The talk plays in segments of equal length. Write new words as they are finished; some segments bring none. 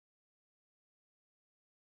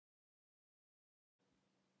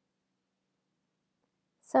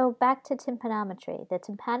So back to tympanometry. The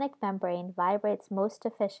tympanic membrane vibrates most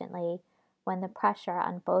efficiently when the pressure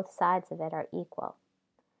on both sides of it are equal.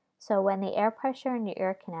 So when the air pressure in your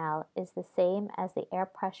ear canal is the same as the air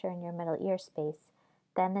pressure in your middle ear space,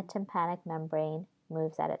 then the tympanic membrane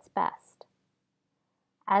moves at its best.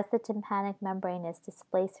 As the tympanic membrane is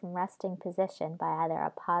displaced from resting position by either a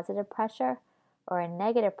positive pressure or a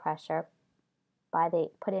negative pressure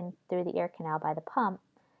put in through the ear canal by the pump,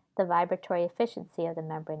 the vibratory efficiency of the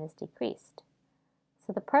membrane is decreased.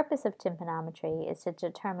 So the purpose of tympanometry is to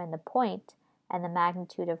determine the point and the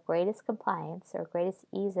magnitude of greatest compliance or greatest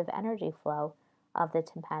ease of energy flow of the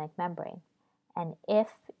tympanic membrane. And if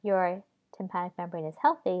your tympanic membrane is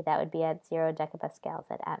healthy, that would be at 0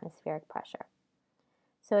 decapascals at atmospheric pressure.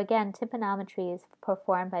 So again, tympanometry is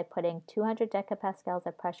performed by putting 200 decapascals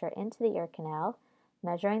of pressure into the ear canal,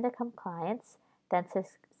 measuring the compliance, then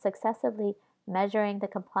successively measuring the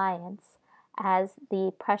compliance as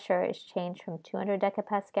the pressure is changed from 200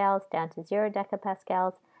 decapascals down to 0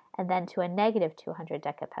 decapascals and then to a negative 200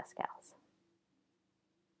 decapascals.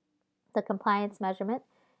 The compliance measurement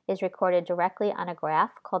is recorded directly on a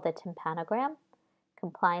graph called the tympanogram.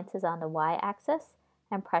 Compliance is on the y-axis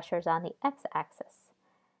and pressure is on the x-axis.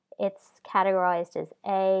 It's categorized as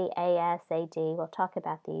A, AS, AD. We'll talk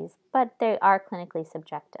about these, but they are clinically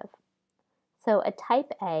subjective. So a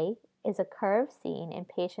type A is a curve seen in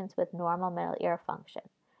patients with normal middle ear function.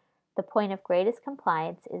 The point of greatest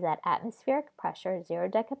compliance is at atmospheric pressure, 0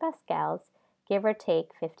 decapascals, give or take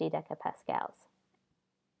 50 decapascals.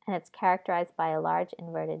 And it's characterized by a large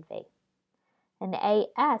inverted V. An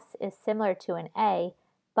AS is similar to an A,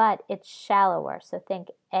 but it's shallower. So think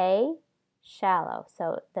A, shallow.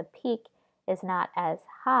 So the peak is not as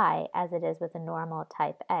high as it is with a normal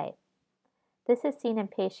type A. This is seen in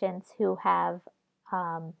patients who have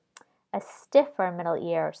a stiffer middle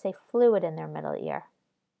ear, or say fluid in their middle ear.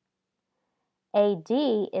 AD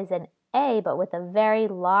is an A, but with a very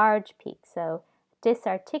large peak, so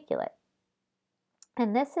disarticulate.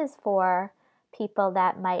 And this is for people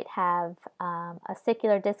that might have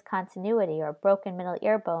ossicular discontinuity or broken middle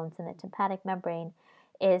ear bones, and the tympanic membrane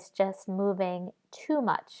is just moving too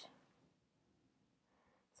much.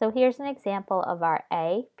 So here's an example of our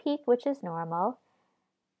A peak, which is normal,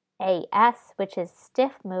 AS, which is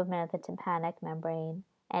stiff movement of the tympanic membrane,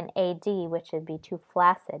 and AD, which would be too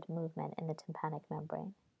flaccid movement in the tympanic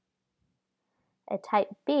membrane. A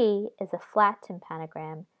type B is a flat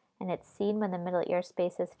tympanogram, and it's seen when the middle ear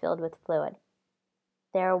space is filled with fluid.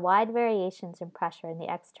 There are wide variations in pressure in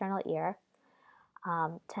the external ear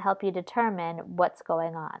to help you determine what's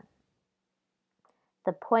going on.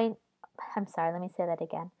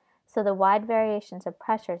 So the wide variations of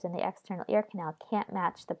pressures in the external ear canal can't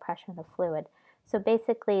match the pressure in the fluid. So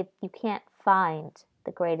basically, you can't find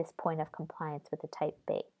the greatest point of compliance with the type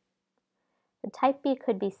B. The type B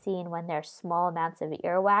could be seen when there's small amounts of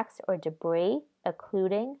earwax or debris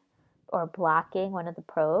occluding or blocking one of the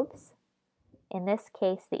probes. In this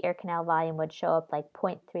case, the ear canal volume would show up like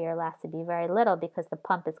 0.3 or less. It'd be very little because the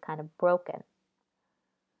pump is kind of broken.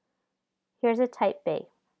 Here's a type B.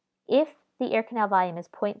 If the ear canal volume is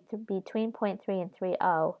between 0.3 and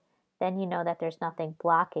 3.0, then you know that there's nothing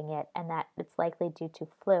blocking it and that it's likely due to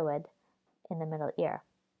fluid in the middle ear.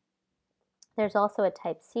 There's also a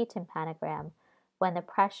type C tympanogram when the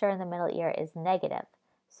pressure in the middle ear is negative.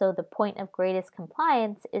 So the point of greatest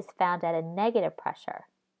compliance is found at a negative pressure,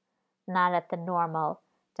 not at the normal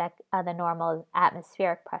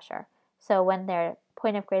atmospheric pressure. So when their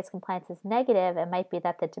point of greatest compliance is negative, it might be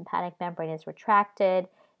that the tympanic membrane is retracted.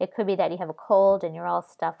 It could be that you have a cold and you're all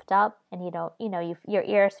stuffed up and your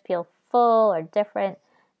ears feel full or different.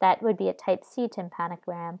 That would be a type C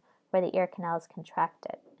tympanogram where the ear canal is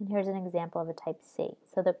contracted. And here's an example of a type C.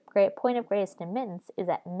 So the point of greatest admittance is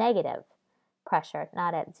at negative pressure,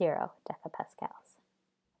 not at 0 decapascals.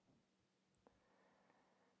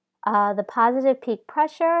 The positive peak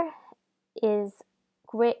pressure is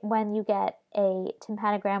great when you get a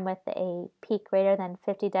tympanogram with a peak greater than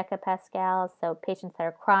 50 decapascals, so patients that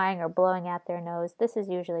are crying or blowing out their nose. This is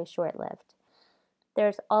usually short-lived.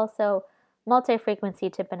 There's also multi-frequency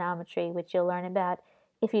tympanometry, which you'll learn about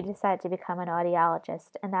if you decide to become an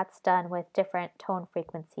audiologist, and that's done with different tone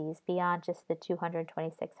frequencies beyond just the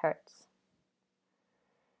 226 hertz.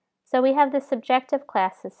 So we have the subjective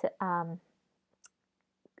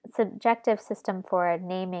system for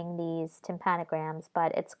naming these tympanograms,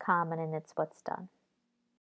 but it's common and it's what's done.